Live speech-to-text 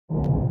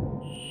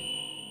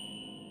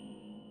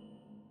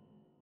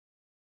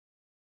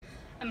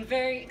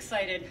very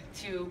excited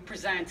to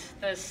present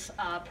this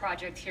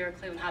project here at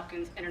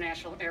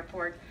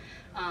Cleveland-Hopkins-International-Airport,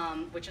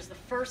 which is the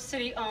first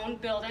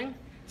city-owned building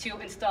to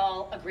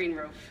install a green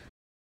roof.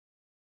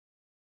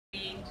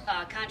 We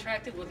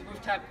contracted with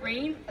Rooftop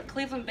Green, a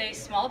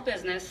Cleveland-based small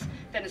business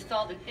that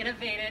installed an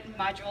innovative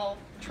modular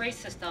tray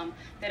system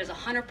that is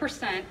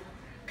 100%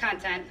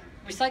 content,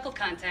 recycled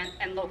content,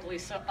 and locally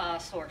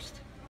sourced.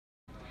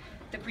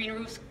 The green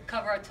roofs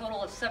cover a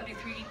total of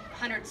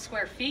 7,300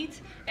 square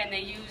feet, and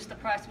they used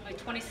approximately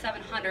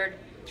 2,700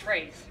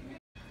 trays.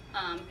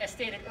 As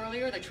stated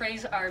earlier, the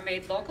trays are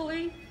made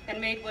locally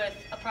and made with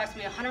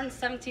approximately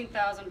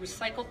 117,000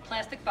 recycled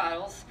plastic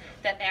bottles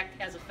that act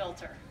as a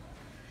filter.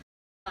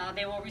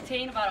 They will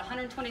retain about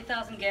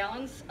 120,000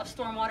 gallons of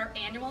stormwater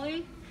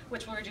annually,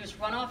 which will reduce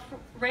runoff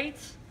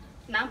rates,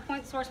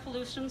 non-point source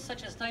pollution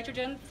such as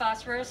nitrogen,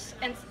 phosphorus,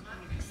 and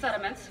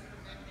sediments.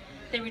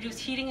 They reduce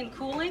heating and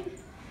cooling,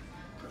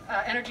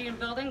 energy in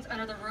buildings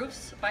under the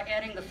roofs by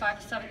adding the 5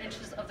 to 7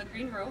 inches of the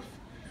green roof,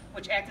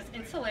 which act as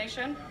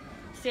insulation,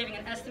 saving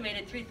an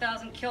estimated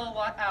 3,000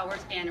 kilowatt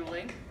hours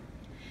annually.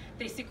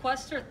 They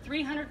sequester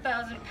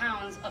 300,000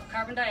 pounds of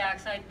carbon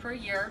dioxide per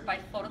year by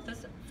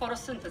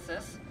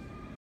photosynthesis.